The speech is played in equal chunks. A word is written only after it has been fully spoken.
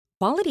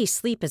Quality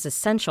sleep is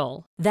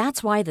essential.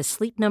 That's why the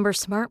Sleep Number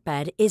Smart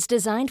Bed is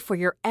designed for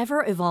your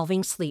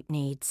ever-evolving sleep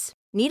needs.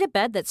 Need a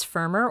bed that's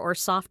firmer or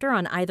softer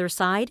on either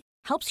side?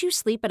 Helps you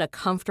sleep at a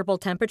comfortable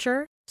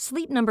temperature?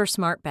 Sleep Number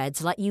Smart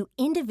Beds let you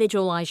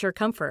individualize your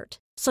comfort,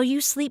 so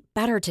you sleep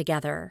better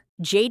together.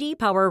 J.D.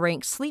 Power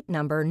ranks Sleep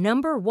Number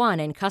number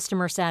 1 in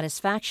customer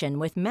satisfaction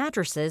with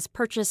mattresses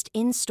purchased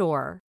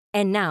in-store.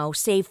 And now,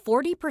 save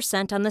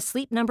 40% on the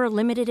Sleep Number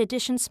Limited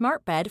Edition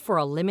Smart Bed for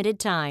a limited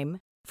time.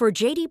 For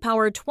J.D.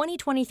 Power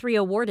 2023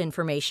 award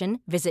information,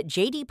 visit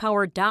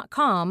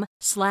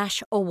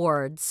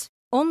jdpower.com/awards.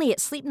 Only at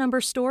Sleep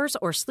Number stores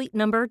or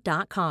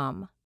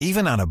sleepnumber.com.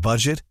 Even on a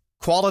budget,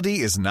 quality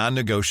is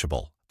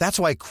non-negotiable. That's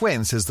why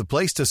Quince is the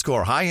place to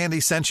score high-end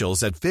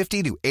essentials at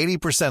 50 to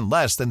 80%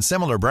 less than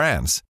similar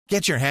brands.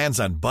 Get your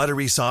hands on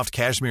buttery soft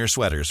cashmere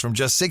sweaters from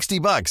just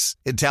 $60,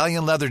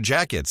 Italian leather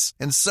jackets,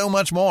 and so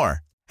much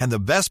more. And the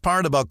best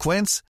part about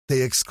Quince,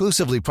 they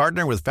exclusively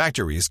partner with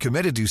factories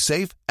committed to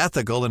safe,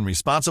 ethical, and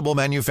responsible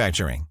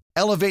manufacturing.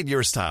 Elevate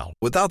your style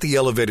without the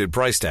elevated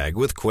price tag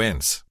with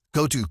Quince.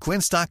 Go to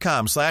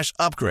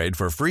quince.com/upgrade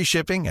for free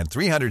shipping and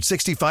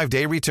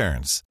 365-day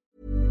returns.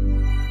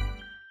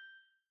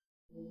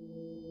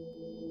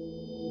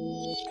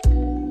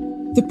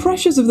 The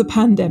pressures of the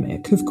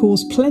pandemic have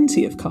caused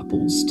plenty of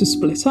couples to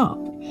split up,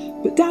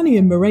 but Danny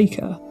and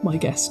Mareka, my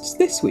guests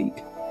this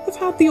week, have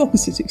had the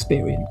opposite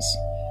experience,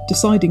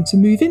 deciding to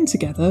move in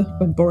together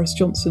when Boris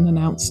Johnson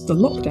announced the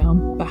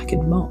lockdown back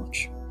in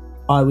March.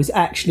 I was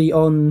actually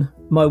on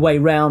my way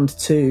round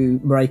to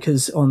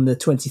Mareka's on the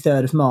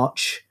 23rd of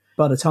March.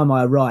 By the time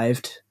I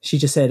arrived, she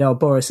just said, "Oh,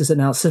 Boris has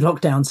announced the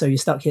lockdown, so you're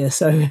stuck here."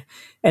 So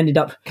ended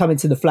up coming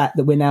to the flat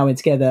that we're now in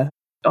together.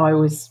 I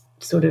was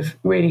sort of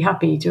really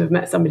happy to have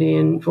met somebody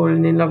and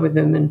fallen in love with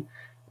them. And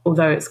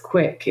although it's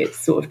quick, it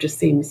sort of just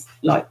seems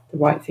like the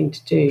right thing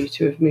to do,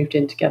 to have moved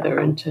in together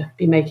and to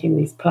be making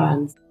these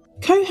plans.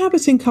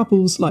 Cohabiting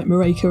couples like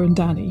Mareka and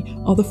Danny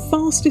are the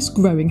fastest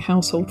growing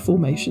household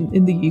formation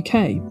in the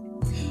UK.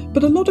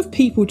 But a lot of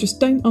people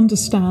just don't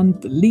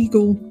understand the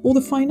legal or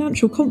the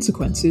financial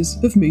consequences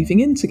of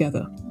moving in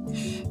together.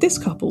 This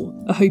couple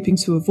are hoping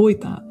to avoid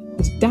that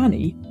as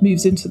Danny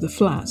moves into the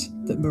flat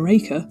that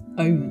Mareka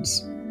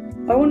owns.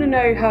 I want to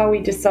know how we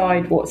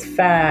decide what's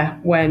fair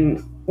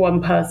when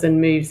one person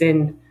moves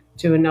in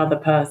to another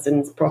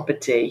person's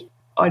property.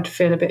 I'd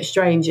feel a bit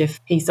strange if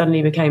he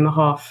suddenly became a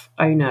half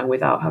owner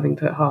without having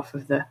put half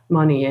of the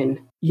money in.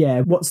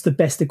 Yeah, what's the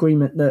best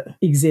agreement that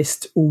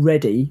exists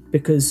already?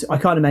 Because I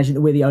can't imagine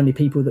that we're the only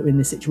people that are in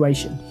this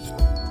situation.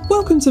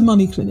 Welcome to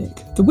Money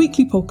Clinic, the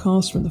weekly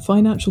podcast from the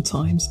Financial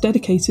Times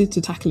dedicated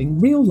to tackling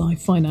real-life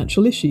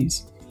financial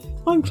issues.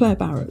 I'm Claire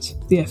Barrett,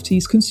 the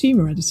FT's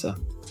consumer editor.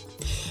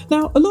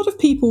 Now, a lot of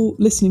people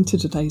listening to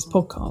today's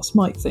podcast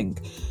might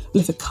think,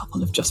 well, if a couple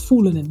have just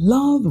fallen in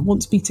love and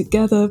want to be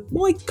together,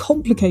 why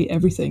complicate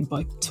everything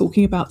by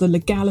talking about the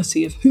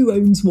legality of who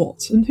owns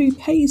what and who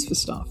pays for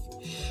stuff?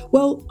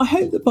 Well, I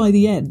hope that by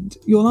the end,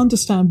 you'll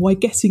understand why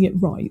getting it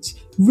right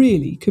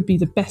really could be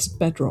the best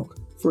bedrock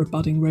for a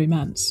budding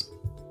romance.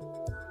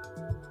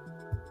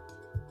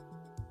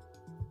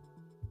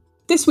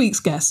 This week's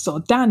guests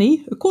are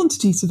Danny, a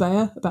quantity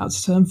surveyor about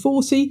to turn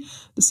 40,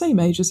 the same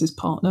age as his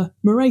partner,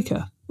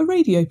 Mareka, a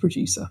radio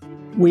producer.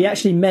 We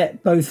actually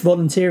met both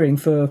volunteering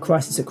for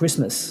Crisis at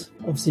Christmas,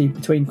 obviously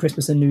between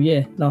Christmas and New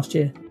Year last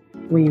year.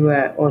 We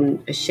were on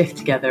a shift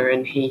together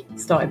and he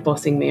started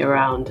bossing me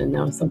around, and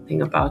there was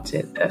something about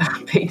it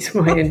that piqued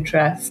my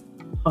interest.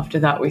 After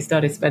that, we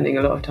started spending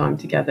a lot of time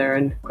together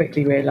and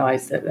quickly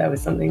realised that there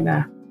was something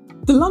there.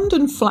 The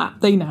London flat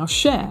they now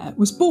share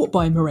was bought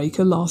by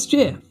Mareka last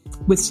year,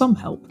 with some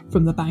help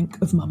from the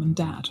bank of mum and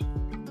dad.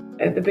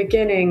 At the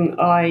beginning,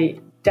 I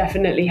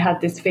definitely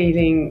had this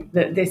feeling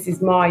that this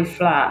is my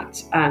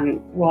flat, and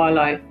while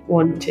I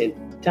wanted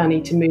Danny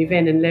to move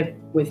in and live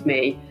with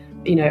me,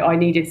 you know, I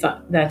needed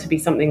there to be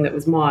something that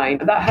was mine.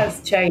 That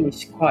has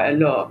changed quite a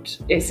lot.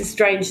 It's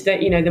strange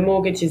that, you know, the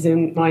mortgage is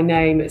in my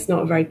name. It's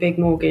not a very big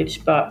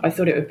mortgage, but I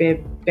thought it would be a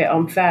bit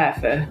unfair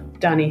for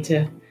Danny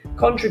to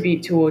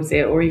contribute towards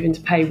it or even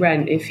to pay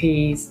rent if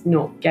he's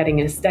not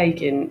getting a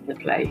stake in the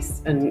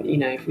place. And, you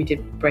know, if we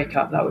did break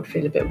up, that would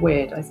feel a bit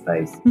weird, I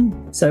suppose.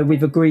 So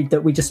we've agreed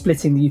that we're just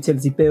splitting the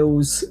utility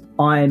bills.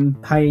 I'm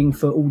paying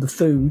for all the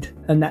food,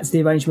 and that's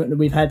the arrangement that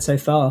we've had so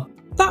far.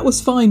 That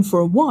was fine for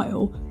a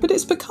while, but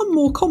it's become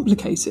more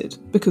complicated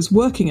because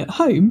working at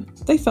home,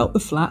 they felt the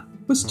flat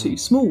was too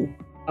small.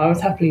 I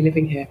was happily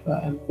living here,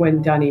 but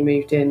when Danny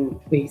moved in,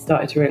 we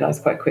started to realise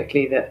quite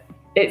quickly that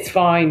it's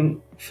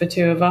fine for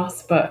two of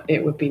us, but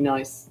it would be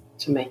nice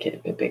to make it a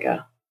bit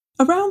bigger.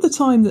 Around the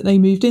time that they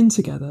moved in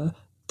together,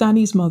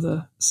 Danny's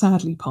mother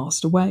sadly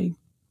passed away.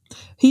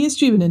 He is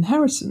due an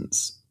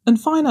inheritance,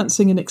 and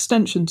financing an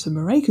extension to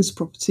Mareka's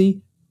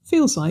property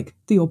feels like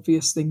the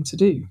obvious thing to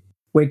do.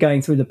 We're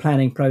going through the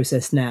planning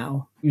process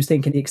now. He was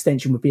thinking the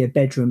extension would be a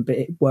bedroom, but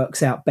it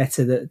works out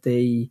better that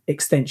the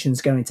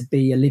extension's going to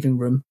be a living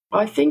room.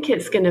 I think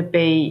it's going to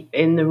be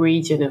in the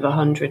region of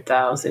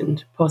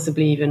 100,000,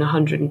 possibly even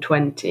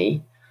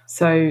 120.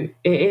 So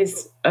it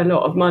is a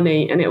lot of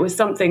money. And it was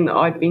something that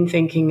I'd been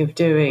thinking of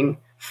doing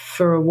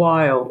for a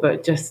while,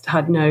 but just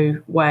had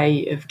no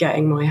way of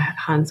getting my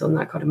hands on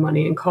that kind of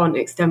money and can't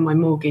extend my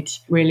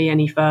mortgage really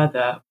any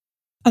further.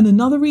 And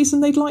another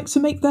reason they'd like to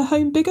make their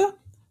home bigger?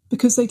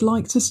 Because they'd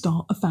like to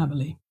start a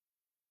family.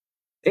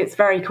 It's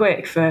very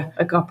quick for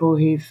a couple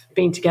who've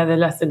been together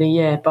less than a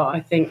year, but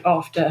I think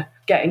after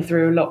getting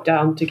through a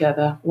lockdown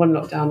together, one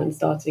lockdown and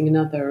starting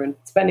another, and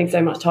spending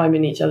so much time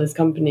in each other's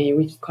company,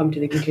 we've come to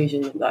the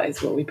conclusion that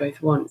is what we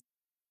both want.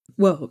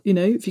 Well,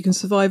 if you can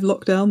survive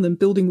lockdown, then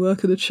building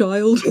work and a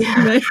child.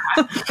 Yeah,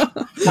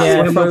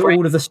 throw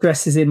all of the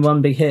stresses in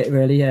one big hit,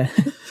 really, yeah.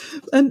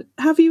 And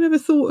have you ever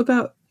thought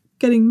about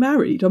getting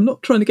married? I'm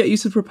not trying to get you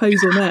to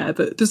propose on air,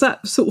 but does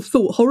that sort of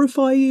thought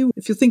horrify you?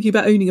 If you're thinking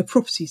about owning a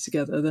property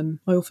together, then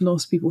I often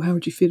ask people, how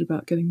would you feel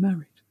about getting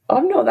married?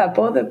 I'm not that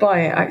bothered by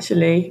it,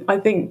 actually. I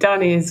think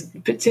Danny is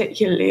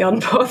particularly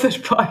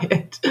unbothered by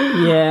it.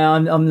 Yeah,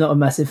 I'm not a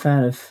massive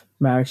fan of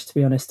marriage, to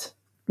be honest.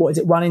 What is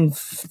it, 1 in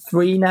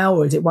 3 now,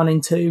 or is it 1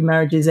 in 2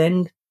 marriages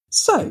end?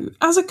 So,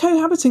 as a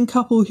cohabiting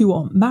couple who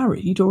aren't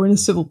married or in a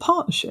civil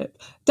partnership,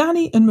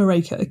 Danny and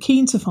Mareka are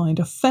keen to find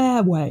a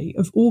fair way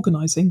of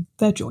organising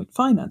their joint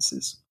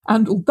finances.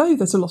 And although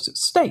there's a lot at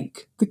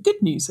stake, the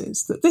good news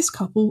is that this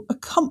couple are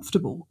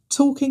comfortable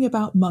talking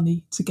about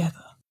money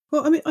together.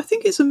 Well, I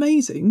think it's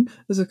amazing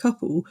as a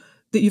couple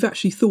that you've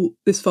actually thought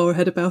this far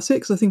ahead about it,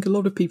 because I think a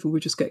lot of people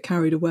would just get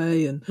carried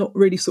away and not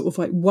really sort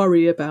of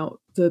worry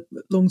about the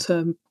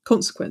long-term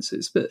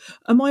consequences. But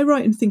am I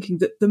right in thinking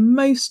that the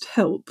most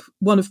help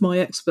one of my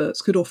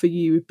experts could offer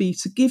you would be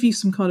to give you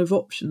some kind of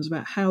options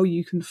about how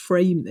you can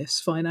frame this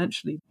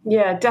financially?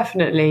 Yeah,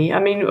 definitely.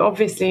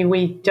 Obviously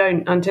we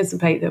don't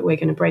anticipate that we're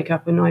going to break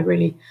up, and I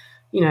really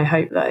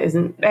hope that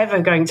isn't ever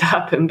going to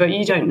happen, but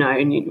you don't know,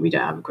 and we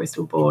don't have a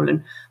crystal ball.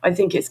 And I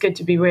think it's good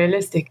to be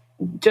realistic.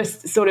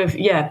 Just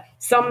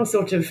some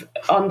sort of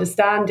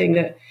understanding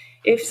that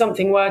if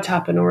something were to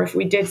happen, or if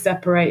we did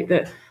separate,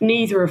 that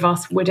neither of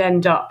us would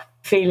end up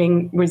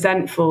feeling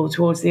resentful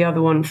towards the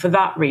other one for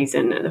that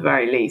reason, at the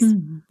very least.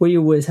 Mm. We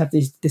always have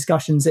these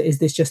discussions. Is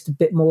this just a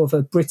bit more of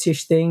a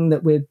British thing,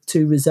 that we're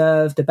too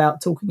reserved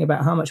about talking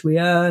about how much we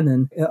earn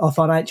and our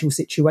financial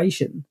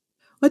situation?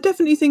 I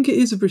definitely think it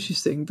is a British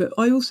thing, but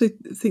I also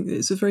think that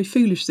it's a very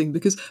foolish thing,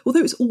 because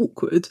although it's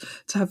awkward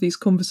to have these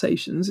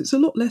conversations, it's a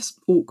lot less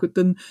awkward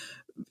than,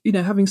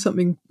 having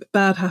something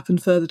bad happen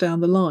further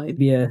down the line.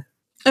 Yeah.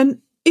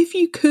 And if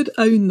you could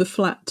own the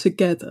flat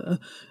together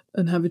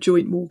and have a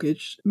joint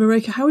mortgage,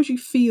 Mareka, how would you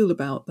feel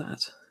about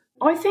that?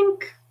 I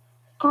think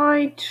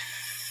I'd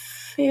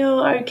feel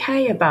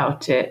okay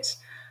about it.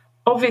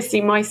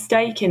 Obviously, my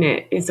stake in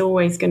it is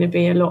always going to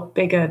be a lot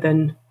bigger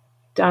than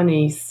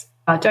Danny's.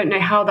 I don't know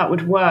how that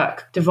would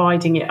work,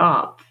 dividing it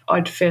up.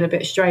 I'd feel a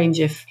bit strange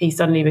if he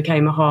suddenly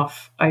became a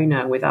half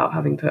owner without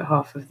having put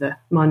half of the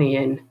money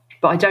in.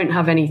 But I don't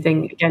have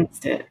anything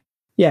against it.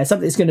 Yeah,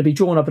 something that's going to be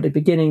drawn up at the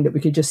beginning that we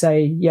could just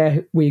say, yeah,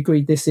 we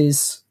agreed this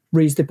is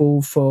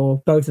reasonable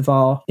for both of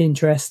our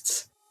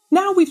interests.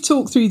 Now we've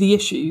talked through the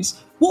issues,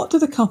 what do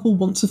the couple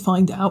want to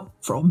find out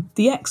from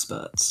the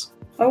experts?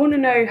 I want to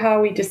know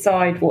how we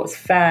decide what's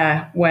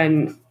fair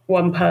when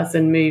one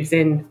person moves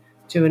in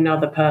to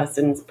another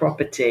person's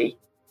property.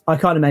 I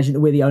can't imagine that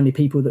we're the only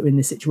people that are in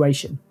this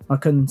situation. I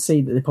can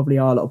see that there probably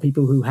are a lot of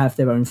people who have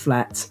their own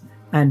flat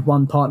and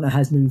one partner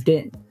has moved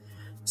in.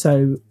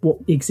 So what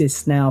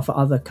exists now for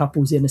other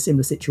couples in a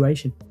similar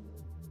situation?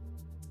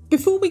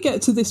 Before we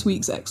get to this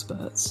week's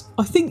experts,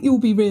 I think you'll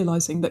be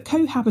realising that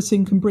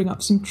cohabiting can bring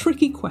up some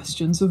tricky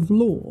questions of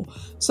law.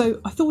 So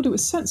I thought it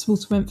was sensible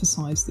to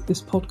emphasise that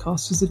this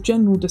podcast is a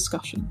general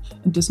discussion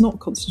and does not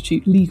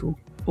constitute legal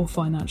or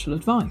financial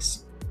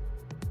advice.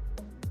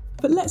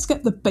 But let's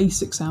get the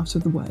basics out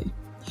of the way.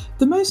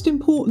 The most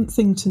important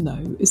thing to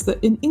know is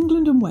that in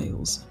England and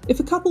Wales, if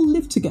a couple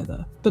live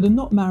together but are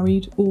not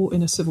married or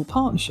in a civil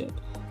partnership,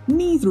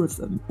 neither of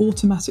them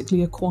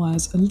automatically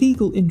acquires a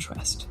legal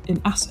interest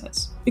in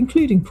assets,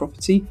 including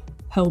property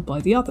held by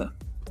the other.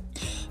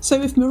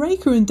 So if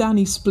Mareka and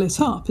Danny split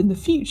up in the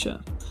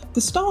future,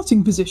 the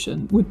starting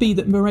position would be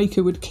that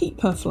Mareka would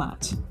keep her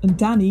flat and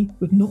Danny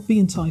would not be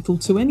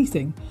entitled to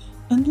anything,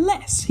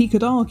 unless he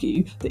could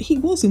argue that he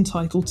was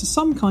entitled to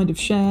some kind of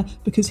share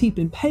because he'd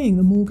been paying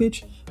the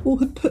mortgage or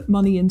had put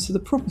money into the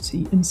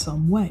property in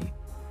some way.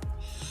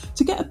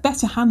 To get a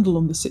better handle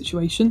on the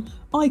situation,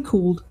 I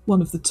called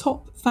one of the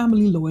top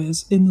family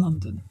lawyers in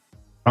London.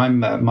 I'm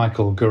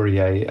Michael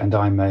Gourier, and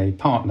I'm a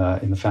partner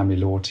in the family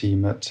law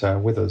team at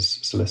Withers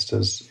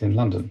Solicitors in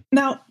London.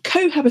 Now,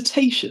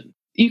 cohabitation,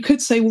 you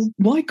could say, well,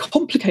 why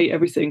complicate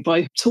everything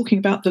by talking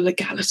about the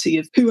legality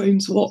of who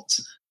owns what?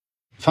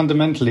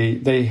 Fundamentally,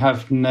 they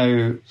have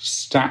no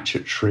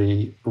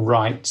statutory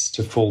rights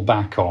to fall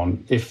back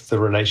on if the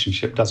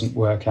relationship doesn't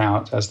work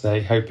out as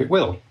they hope it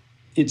will.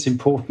 It's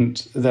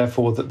important,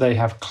 therefore, that they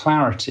have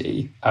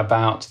clarity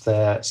about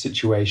their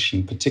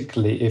situation,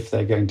 particularly if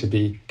they're going to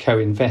be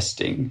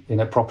co-investing in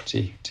a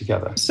property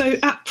together. So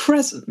at at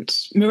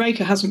present,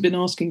 Mareka hasn't been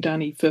asking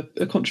Danny for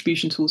a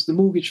contribution towards the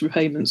mortgage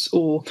repayments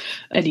or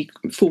any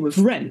form of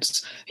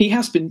rent. He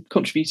has been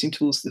contributing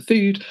towards the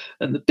food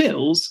and the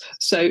bills.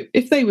 So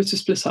if they were to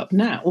split up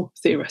now,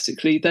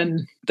 theoretically,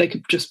 then they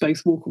could just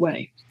both walk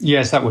away.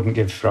 Yes, that wouldn't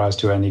give rise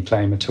to any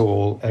claim at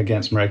all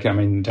against Mareka. I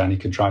mean, Danny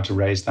could try to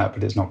raise that,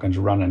 but it's not going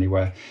to run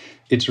anywhere.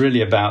 It's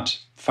really about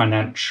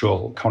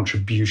financial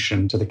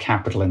contribution to the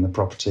capital in the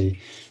property,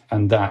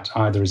 and that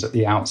either is at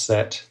the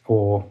outset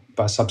or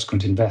by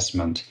subsequent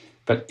investment.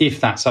 But if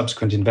that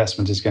subsequent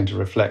investment is going to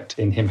reflect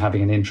in him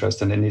having an interest,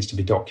 then it needs to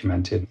be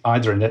documented,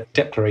 either in a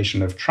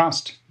declaration of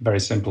trust, very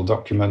simple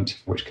document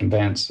which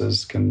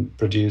conveyancers can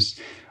produce,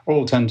 or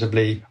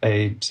alternatively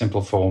a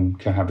simple form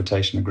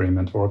cohabitation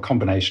agreement, or a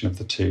combination of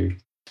the two.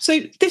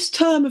 So this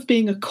term of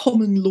being a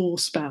common law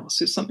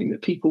spouse is something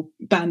that people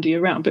bandy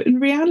around, but in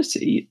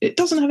reality, it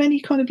doesn't have any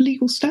kind of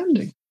legal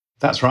standing.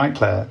 That's right,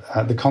 Claire.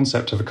 The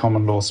concept of a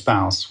common law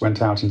spouse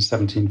went out in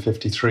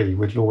 1753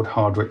 with Lord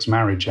Hardwicke's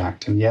Marriage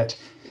Act, and yet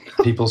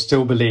people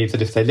still believe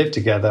that if they live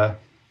together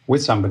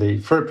with somebody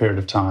for a period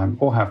of time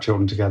or have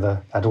children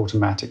together, that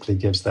automatically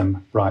gives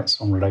them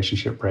rights on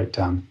relationship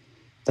breakdown.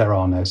 There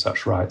are no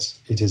such rights.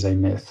 It is a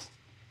myth.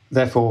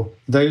 Therefore,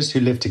 those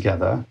who live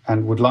together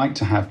and would like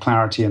to have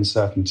clarity and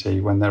certainty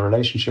when their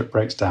relationship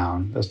breaks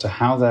down as to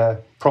how their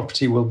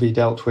property will be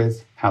dealt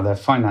with, how their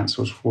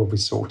finances will be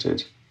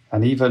sorted,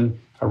 and even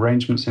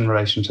arrangements in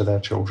relation to their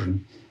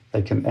children,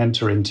 they can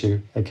enter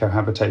into a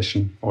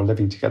cohabitation or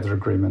living together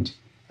agreement,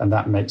 and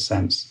that makes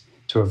sense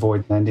to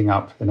avoid ending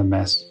up in a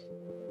mess.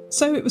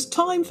 So it was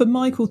time for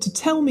Michael to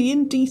tell me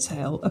in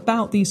detail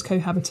about these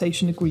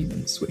cohabitation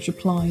agreements which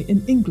apply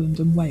in England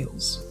and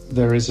Wales.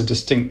 There is a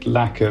distinct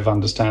lack of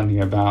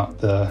understanding about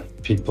the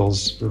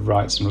people's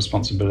rights and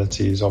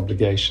responsibilities,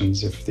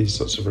 obligations, if these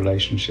sorts of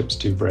relationships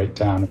do break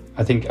down.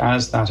 I think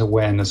as that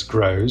awareness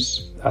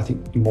grows, I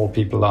think more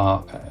people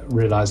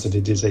realise that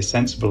it is a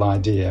sensible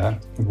idea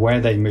where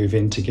they move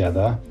in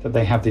together, that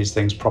they have these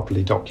things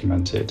properly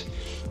documented.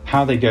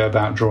 How they go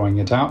about drawing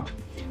it up,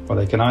 well,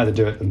 they can either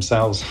do it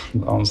themselves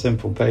on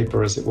simple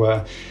paper, as it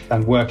were,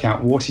 and work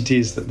out what it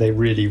is that they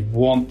really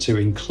want to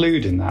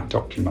include in that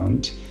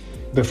document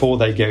before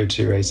they go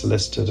to a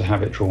solicitor to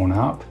have it drawn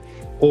up,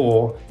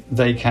 or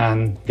they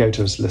can go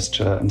to a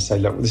solicitor and say,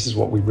 look, this is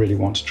what we really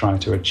want to try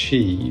to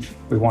achieve.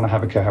 We want to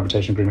have a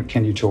cohabitation agreement.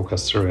 Can you talk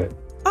us through it?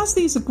 As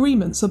these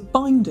agreements are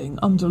binding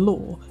under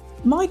law,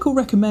 Michael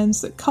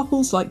recommends that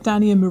couples like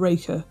Danny and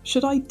Mareka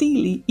should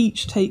ideally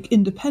each take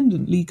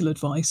independent legal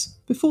advice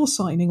before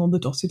signing on the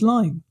dotted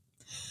line.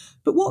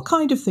 But what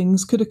kind of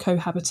things could a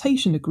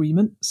cohabitation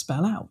agreement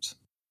spell out?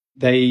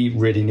 They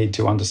really need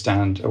to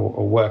understand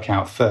or work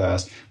out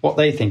first what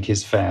they think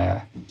is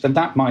fair. And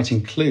that might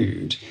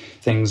include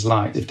things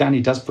like, if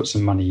Danny does put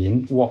some money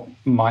in, what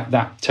might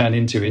that turn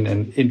into in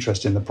an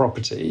interest in the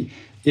property?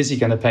 Is he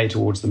going to pay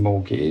towards the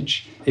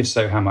mortgage? If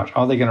so, how much?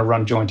 Are they going to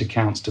run joint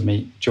accounts to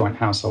meet joint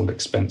household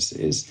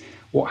expenses?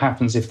 What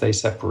happens if they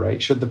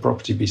separate? Should the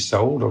property be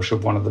sold, or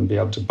should one of them be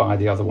able to buy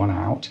the other one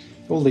out?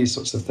 All these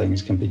sorts of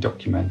things can be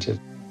documented.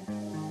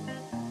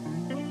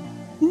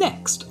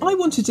 Next, I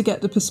wanted to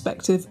get the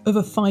perspective of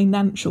a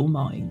financial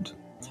mind.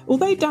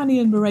 Although Danny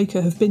and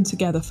Mareka have been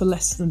together for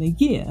less than a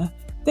year,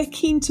 they're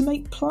keen to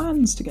make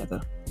plans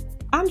together.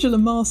 Angela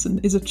Marson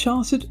is a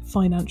chartered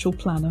financial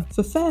planner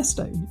for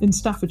Fairstone in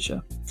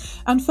Staffordshire,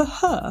 and for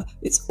her,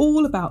 it's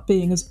all about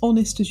being as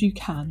honest as you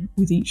can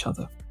with each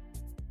other.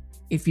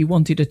 If you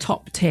wanted a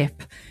top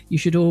tip, you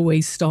should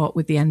always start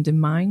with the end in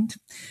mind.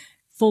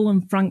 Full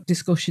and frank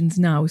discussions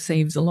now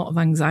saves a lot of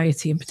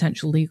anxiety and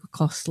potential legal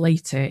costs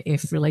later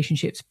if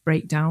relationships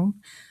break down.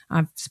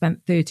 I've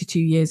spent 32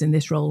 years in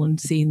this role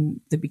and seen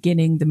the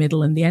beginning, the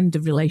middle and the end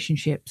of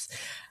relationships.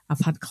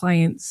 I've had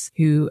clients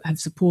who have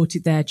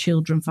supported their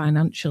children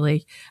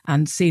financially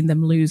and seen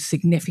them lose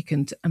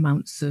significant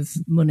amounts of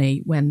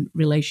money when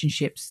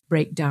relationships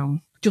break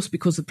down, just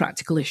because the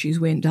practical issues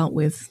weren't dealt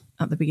with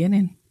at the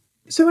beginning.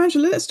 So,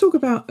 Angela, let's talk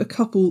about a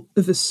couple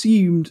of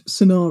assumed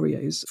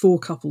scenarios for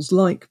couples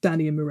like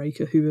Danny and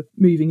Mareka who are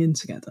moving in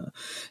together.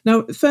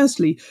 Now,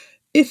 firstly,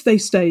 if they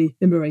stay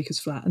in Mareka's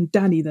flat and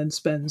Danny then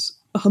spends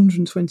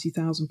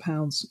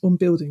 £120,000 on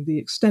building the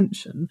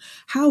extension,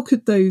 how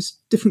could those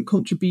different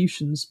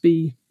contributions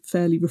be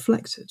fairly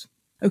reflected?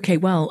 Okay,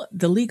 well,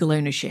 the legal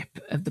ownership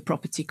of the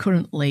property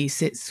currently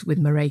sits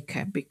with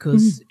Mareka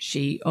because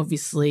she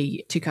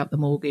obviously took out the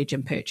mortgage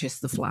and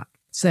purchased the flat.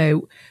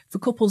 So for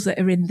couples that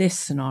are in this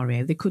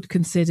scenario, they could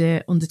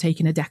consider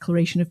undertaking a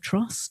declaration of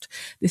trust.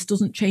 This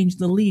doesn't change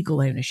the legal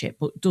ownership,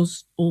 but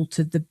does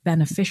alter the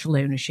beneficial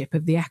ownership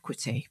of the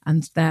equity.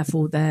 And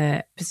therefore,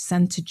 their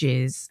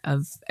percentages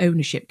of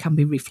ownership can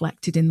be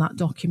reflected in that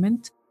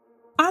document.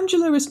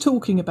 Angela is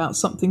talking about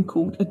something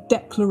called a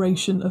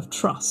declaration of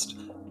trust,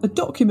 a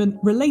document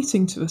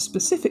relating to a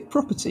specific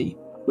property,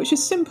 which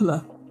is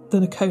simpler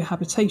than a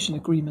cohabitation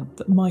agreement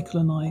that Michael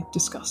and I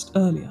discussed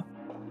earlier.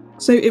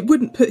 So it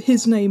wouldn't put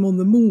his name on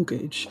the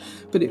mortgage,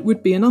 but it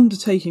would be an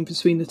undertaking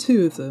between the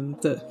two of them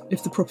that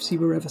if the property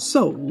were ever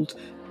sold,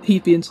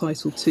 he'd be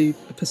entitled to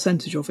a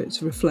percentage of it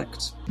to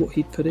reflect what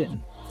he'd put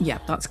in. Yeah,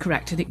 that's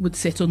correct. And it would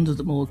sit under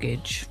the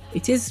mortgage.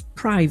 It is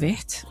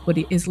private, but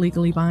it is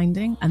legally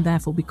binding. And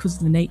therefore, because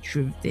of the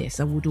nature of this,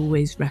 I would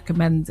always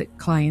recommend that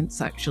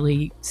clients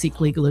actually seek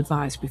legal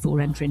advice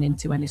before entering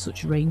into any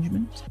such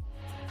arrangement.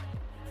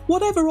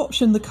 Whatever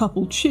option the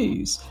couple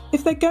choose,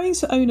 if they're going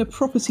to own a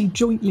property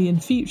jointly in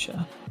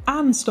future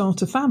and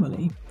start a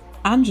family,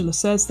 Angela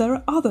says there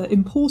are other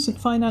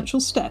important financial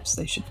steps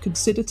they should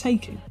consider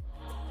taking.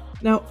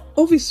 Now,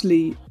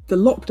 obviously, the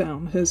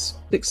lockdown has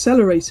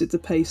accelerated the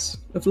pace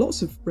of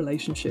lots of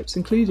relationships,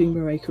 including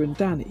Mareike and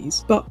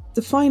Danny's, but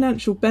the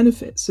financial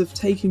benefits of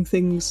taking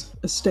things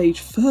a stage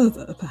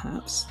further,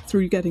 perhaps,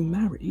 through getting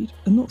married,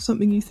 are not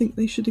something you think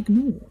they should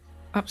ignore.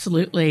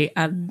 Absolutely.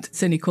 And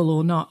cynical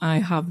or not, I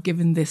have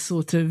given this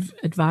sort of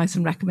advice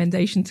and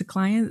recommendation to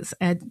clients.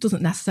 It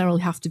doesn't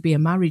necessarily have to be a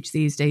marriage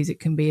these days. It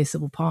can be a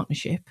civil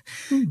partnership.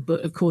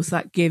 But of course,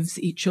 that gives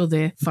each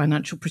other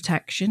financial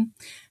protection.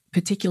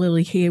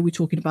 Particularly here, we're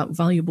talking about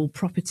valuable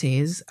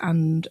properties,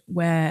 and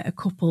where a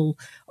couple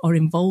are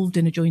involved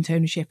in a joint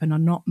ownership and are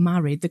not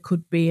married, there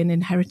could be an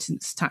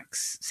inheritance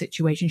tax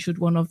situation should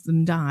one of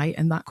them die,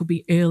 and that could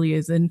be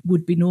earlier than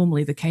would be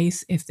normally the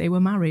case if they were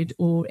married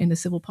or in a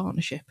civil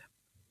partnership.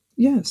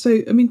 Yeah,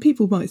 so, I mean,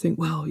 people might think,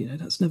 well,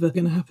 that's never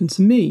going to happen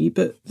to me,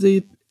 but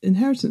the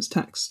inheritance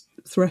tax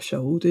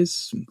threshold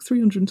is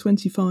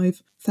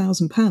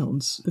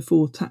 £325,000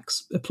 before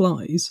tax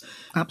applies.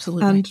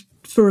 Absolutely. And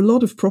for a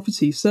lot of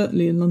properties,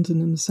 certainly in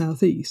London and the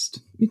South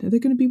East, they're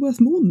going to be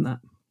worth more than that.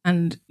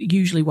 And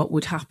usually what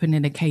would happen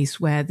in a case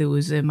where there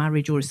was a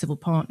marriage or a civil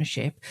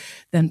partnership,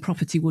 then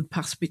property would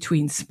pass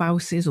between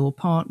spouses or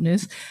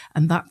partners,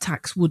 and that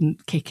tax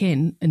wouldn't kick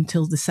in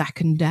until the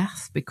second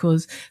death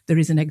because there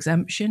is an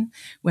exemption,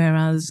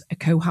 whereas a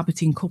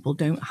cohabiting couple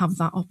don't have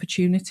that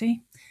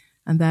opportunity.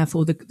 And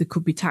therefore, there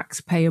could be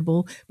tax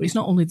payable. But it's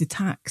not only the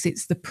tax,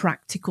 it's the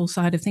practical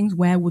side of things.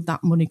 Where would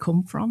that money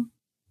come from?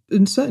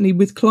 And certainly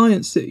with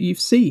clients that you've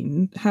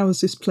seen, how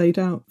has this played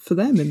out for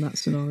them in that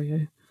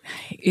scenario?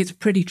 It's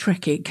pretty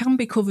tricky. It can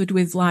be covered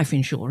with life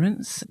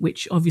insurance,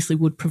 which obviously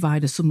would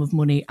provide a sum of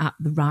money at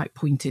the right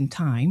point in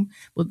time,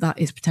 but that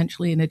is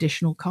potentially an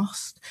additional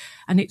cost.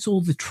 And it's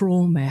all the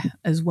trauma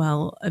as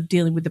well of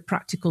dealing with the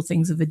practical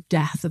things of a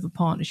death of a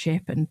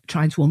partnership and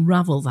trying to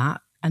unravel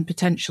that, and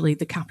potentially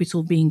the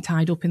capital being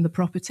tied up in the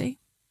property.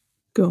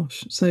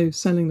 Gosh, so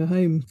selling the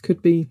home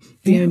could be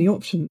the only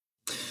option.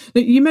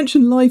 Now, you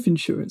mentioned life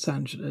insurance,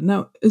 Angela.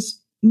 Now,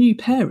 as new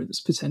parents,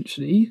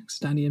 potentially,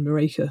 Danny and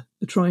Mareike are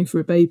trying for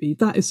a baby,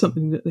 that is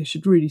something that they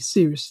should really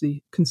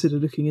seriously consider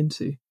looking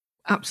into.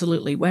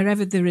 Absolutely.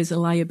 Wherever there is a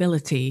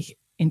liability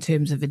in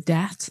terms of a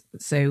debt,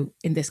 so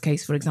in this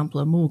case, for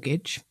example, a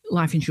mortgage,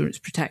 life insurance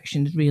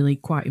protection is really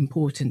quite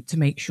important to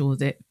make sure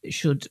that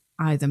should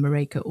either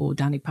Mareike or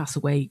Danny pass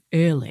away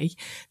early,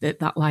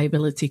 that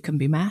liability can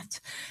be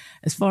met.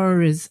 As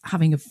far as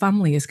having a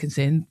family is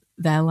concerned,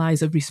 there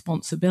lies a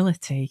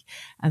responsibility,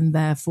 and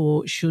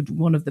therefore should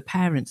one of the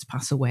parents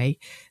pass away,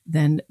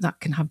 then that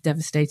can have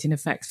devastating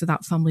effects for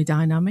that family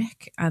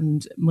dynamic,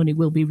 and money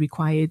will be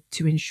required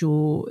to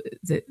ensure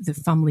that the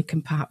family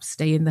can perhaps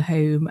stay in the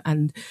home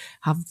and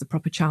have the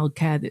proper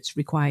childcare that's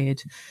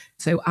required.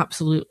 So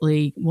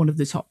absolutely one of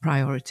the top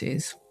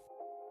priorities.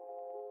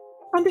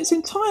 And it's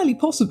entirely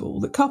possible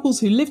that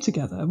couples who live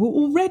together will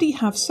already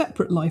have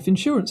separate life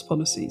insurance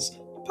policies,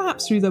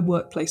 perhaps through their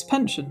workplace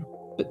pension.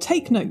 But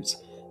take note,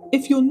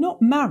 if you're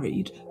not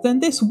married, then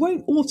this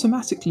won't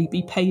automatically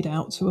be paid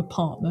out to a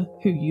partner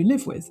who you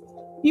live with.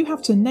 You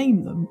have to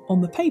name them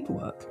on the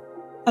paperwork.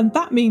 And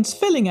that means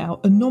filling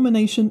out a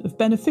nomination of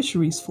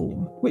beneficiaries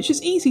form, which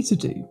is easy to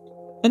do.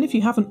 And if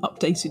you haven't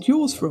updated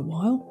yours for a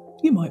while,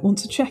 you might want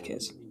to check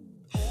it.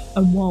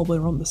 And while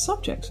we're on the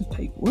subject of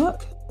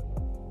paperwork,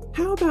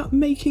 how about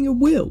making a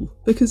will?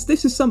 Because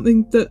this is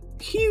something that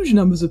huge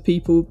numbers of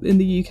people in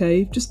the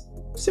UK just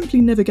simply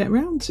never get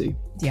round to.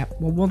 Yeah,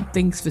 well, one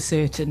thing's for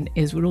certain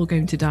is we're all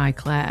going to die,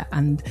 Claire,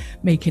 and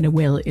making a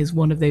will is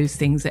one of those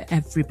things that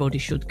everybody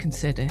should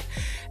consider.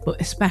 But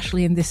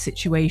especially in this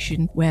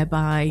situation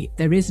whereby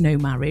there is no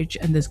marriage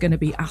and there's going to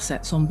be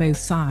assets on both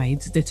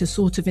sides that are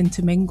sort of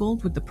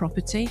intermingled with the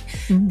property,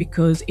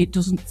 because it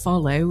doesn't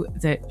follow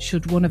that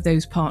should one of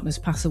those partners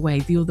pass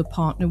away, the other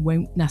partner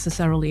won't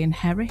necessarily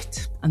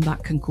inherit, and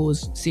that can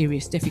cause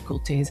serious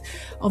difficulties.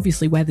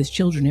 Obviously, where there's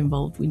children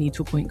involved, we need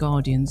to appoint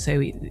guardians, so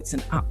it's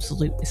an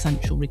absolute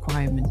essential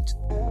requirement.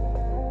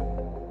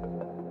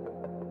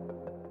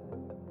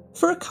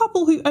 For a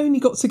couple who only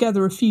got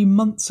together a few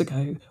months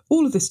ago,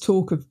 all of this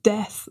talk of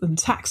death and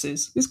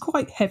taxes is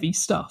quite heavy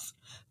stuff.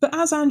 But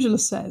as Angela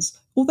says,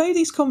 although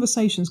these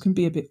conversations can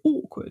be a bit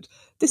awkward,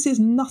 this is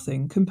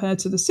nothing compared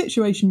to the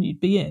situation you'd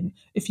be in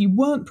if you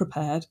weren't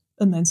prepared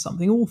and then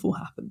something awful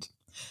happened.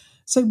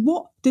 So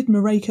what did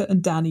Mareike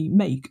and Danny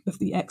make of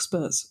the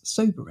experts'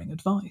 sobering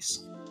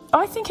advice?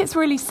 I think it's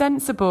really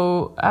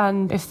sensible,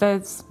 and if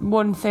there's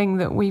one thing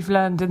that we've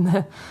learned in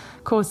the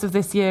course of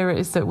this year,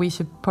 is that we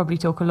should probably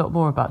talk a lot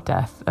more about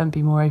death and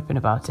be more open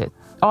about it.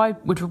 I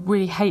would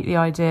really hate the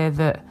idea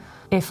that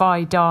if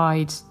I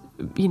died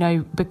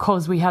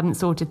because we hadn't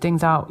sorted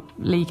things out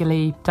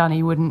legally,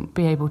 Danny wouldn't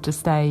be able to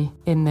stay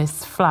in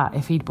this flat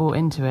if he'd bought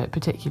into it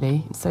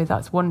particularly. So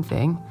that's one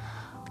thing.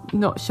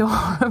 Not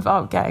sure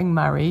about getting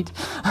married.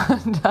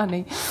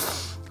 Danny,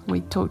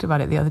 we talked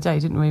about it the other day,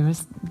 didn't we?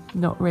 Was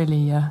not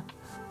really,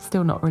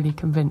 still not really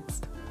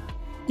convinced.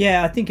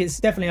 Yeah, I think it's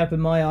definitely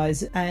opened my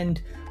eyes,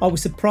 and I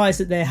was surprised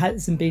that there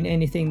hasn't been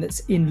anything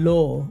that's in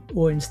law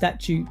or in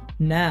statute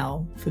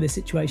now for this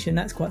situation.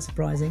 That's quite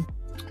surprising.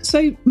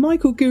 So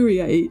Michael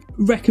Gurrier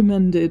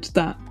recommended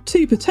that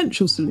two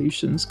potential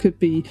solutions could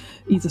be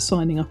either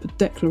signing up a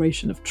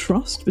declaration of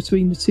trust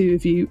between the two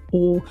of you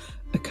or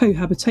a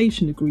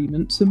cohabitation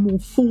agreement to more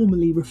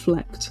formally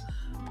reflect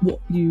what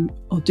you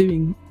are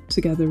doing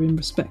together in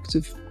respect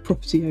of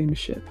property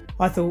ownership.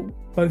 I thought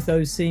both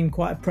those seem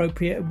quite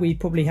appropriate. We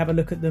probably have a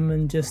look at them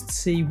and just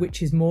see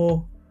which is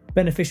more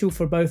beneficial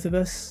for both of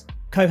us.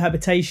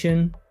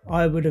 Cohabitation,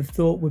 I would have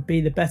thought would be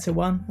the better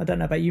one. I don't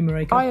know about you,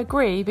 Marika. I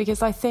agree,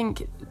 because I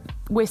think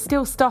we're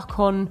still stuck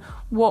on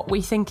what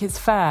we think is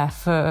fair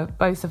for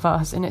both of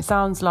us, and it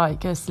sounds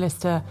like a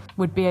solicitor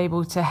would be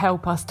able to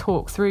help us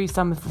talk through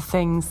some of the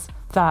things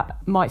that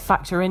might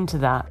factor into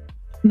that.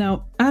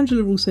 Now,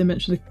 Angela also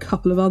mentioned a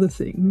couple of other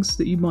things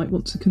that you might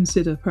want to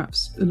consider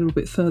perhaps a little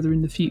bit further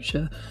in the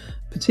future,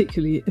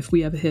 particularly if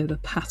we ever hear the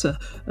patter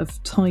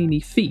of tiny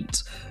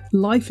feet.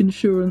 Life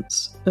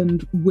insurance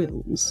and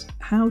wills.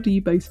 How do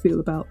you both feel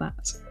about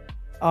that?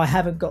 I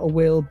haven't got a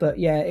will, but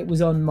yeah, it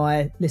was on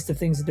my list of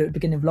things to do at the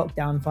beginning of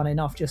lockdown, fun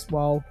enough, just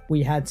while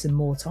we had some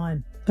more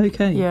time.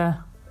 Okay.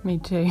 Yeah, me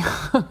too.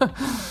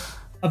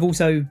 I've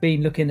also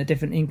been looking at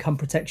different income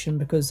protection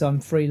because I'm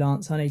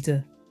freelance. I need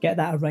to get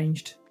that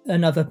arranged.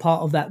 Another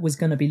part of that was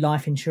going to be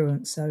life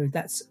insurance, so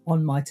that's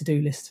on my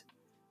to-do list.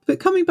 But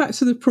coming back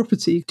to the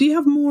property, do you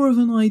have more of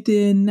an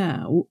idea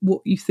now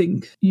what you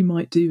think you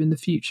might do in the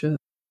future?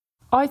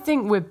 I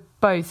think we're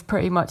both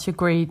pretty much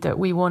agreed that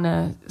we want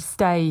to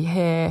stay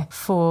here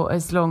for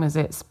as long as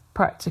it's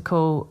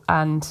practical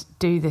and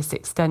do this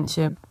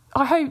extension.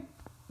 I hope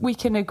we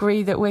can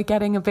agree that we're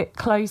getting a bit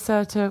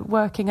closer to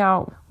working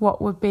out what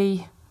would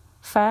be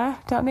fair,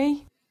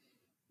 Danny?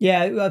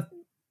 Yeah,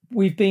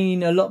 we've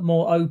been a lot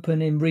more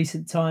open in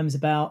recent times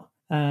about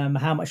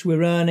how much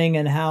we're earning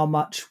and how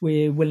much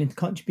we're willing to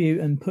contribute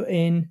and put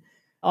in.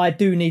 I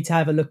do need to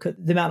have a look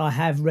at the amount I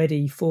have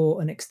ready for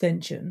an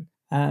extension.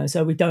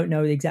 So we don't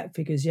know the exact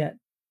figures yet.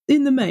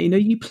 In the main, are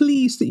you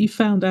pleased that you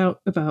found out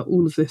about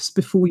all of this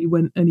before you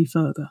went any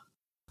further?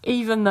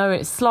 Even though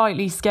it's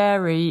slightly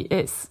scary,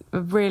 it's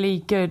a really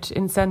good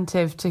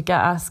incentive to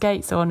get our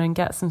skates on and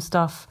get some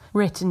stuff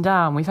written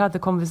down. We've had the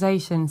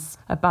conversations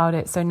about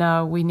it, so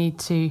now we need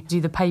to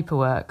do the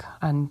paperwork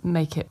and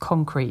make it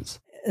concrete.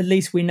 At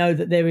least we know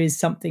that there is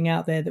something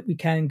out there that we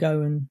can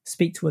go and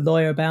speak to a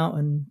lawyer about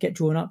and get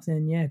drawn up,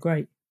 then yeah,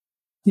 great.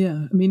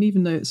 Yeah, I mean,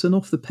 even though it's an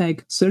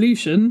off-the-peg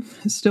solution,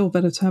 it's still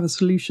better to have a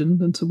solution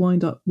than to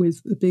wind up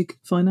with a big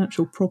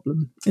financial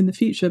problem in the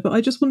future. But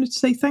I just wanted to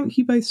say thank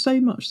you both so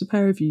much, the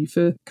pair of you,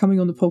 for coming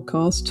on the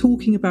podcast,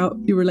 talking about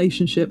your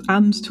relationship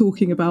and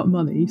talking about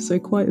money. So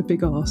quite a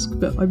big ask.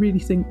 But I really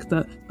think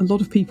that a lot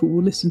of people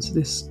will listen to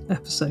this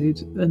episode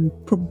and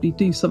probably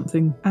do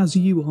something as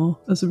you are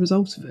as a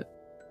result of it.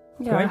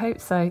 Yeah, great. I hope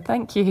so.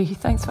 Thank you.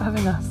 Thanks for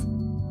having us.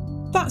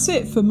 That's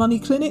it for Money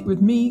Clinic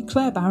with me,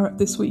 Claire Barrett,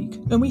 this week,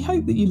 and we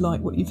hope that you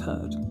like what you've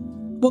heard.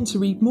 Want to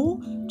read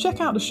more?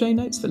 Check out the show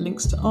notes for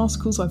links to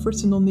articles I've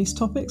written on these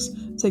topics,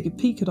 take a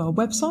peek at our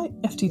website,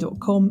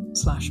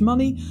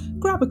 ft.com/money,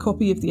 grab a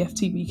copy of the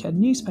FT Weekend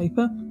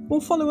newspaper, or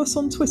follow us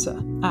on Twitter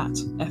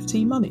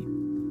 @FTMoney.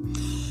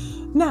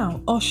 Now,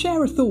 I'll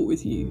share a thought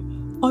with you.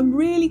 I'm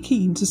really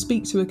keen to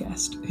speak to a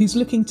guest who's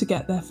looking to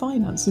get their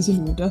finances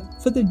in order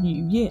for the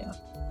new year.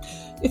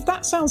 If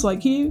that sounds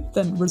like you,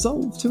 then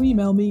resolve to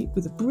email me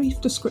with a brief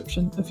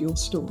description of your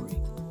story.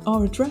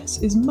 Our address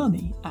is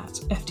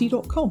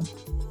money@ft.com.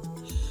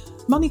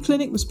 Money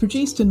Clinic was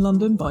produced in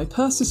London by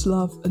Persis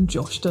Love and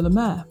Josh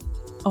Delamere.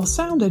 Our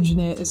sound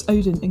engineer is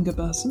Odin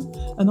Ingeberson,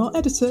 and our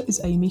editor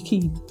is Amy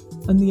Keane.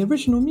 And the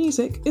original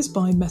music is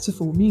by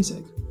Metaphor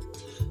Music.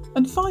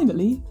 And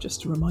finally,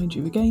 just to remind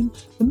you again,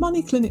 the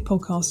Money Clinic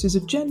podcast is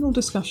a general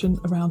discussion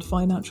around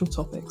financial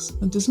topics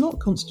and does not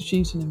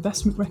constitute an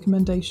investment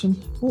recommendation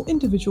or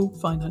individual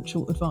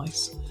financial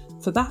advice.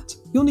 For that,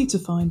 you'll need to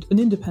find an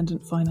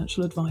independent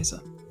financial advisor.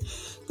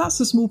 That's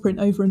the small print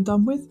over and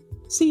done with.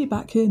 See you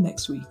back here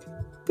next week.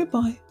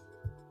 Goodbye.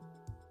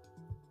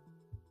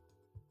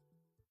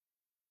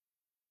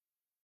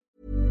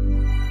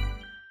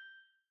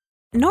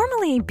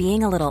 Normally,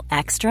 being a little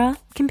extra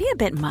can be a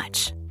bit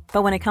much.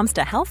 But when it comes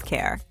to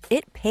healthcare,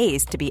 it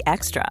pays to be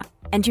extra.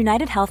 And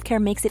United Healthcare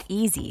makes it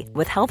easy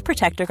with Health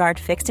Protector Guard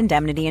fixed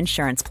indemnity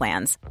insurance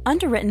plans.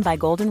 Underwritten by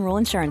Golden Rule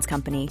Insurance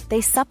Company, they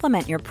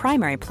supplement your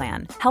primary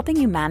plan,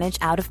 helping you manage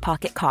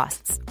out-of-pocket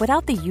costs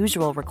without the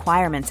usual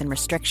requirements and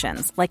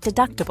restrictions like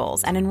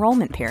deductibles and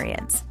enrollment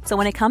periods. So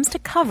when it comes to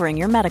covering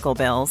your medical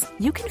bills,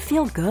 you can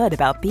feel good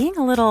about being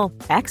a little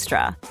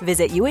extra.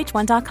 Visit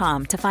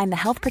UH1.com to find the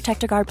Health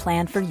Protector Guard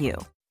plan for you.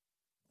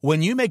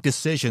 When you make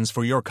decisions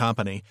for your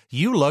company,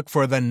 you look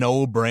for the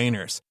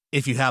no-brainers.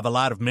 If you have a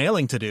lot of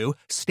mailing to do,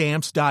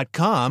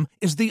 Stamps.com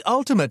is the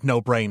ultimate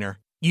no-brainer.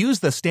 Use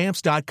the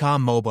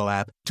Stamps.com mobile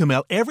app to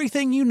mail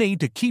everything you need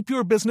to keep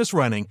your business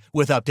running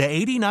with up to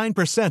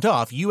 89%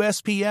 off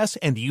USPS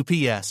and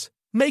UPS.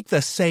 Make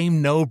the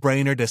same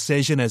no-brainer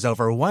decision as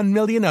over 1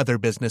 million other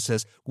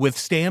businesses with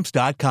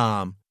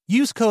Stamps.com.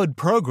 Use code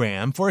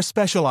PROGRAM for a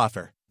special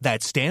offer.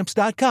 That's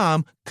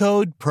Stamps.com,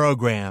 code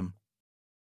PROGRAM.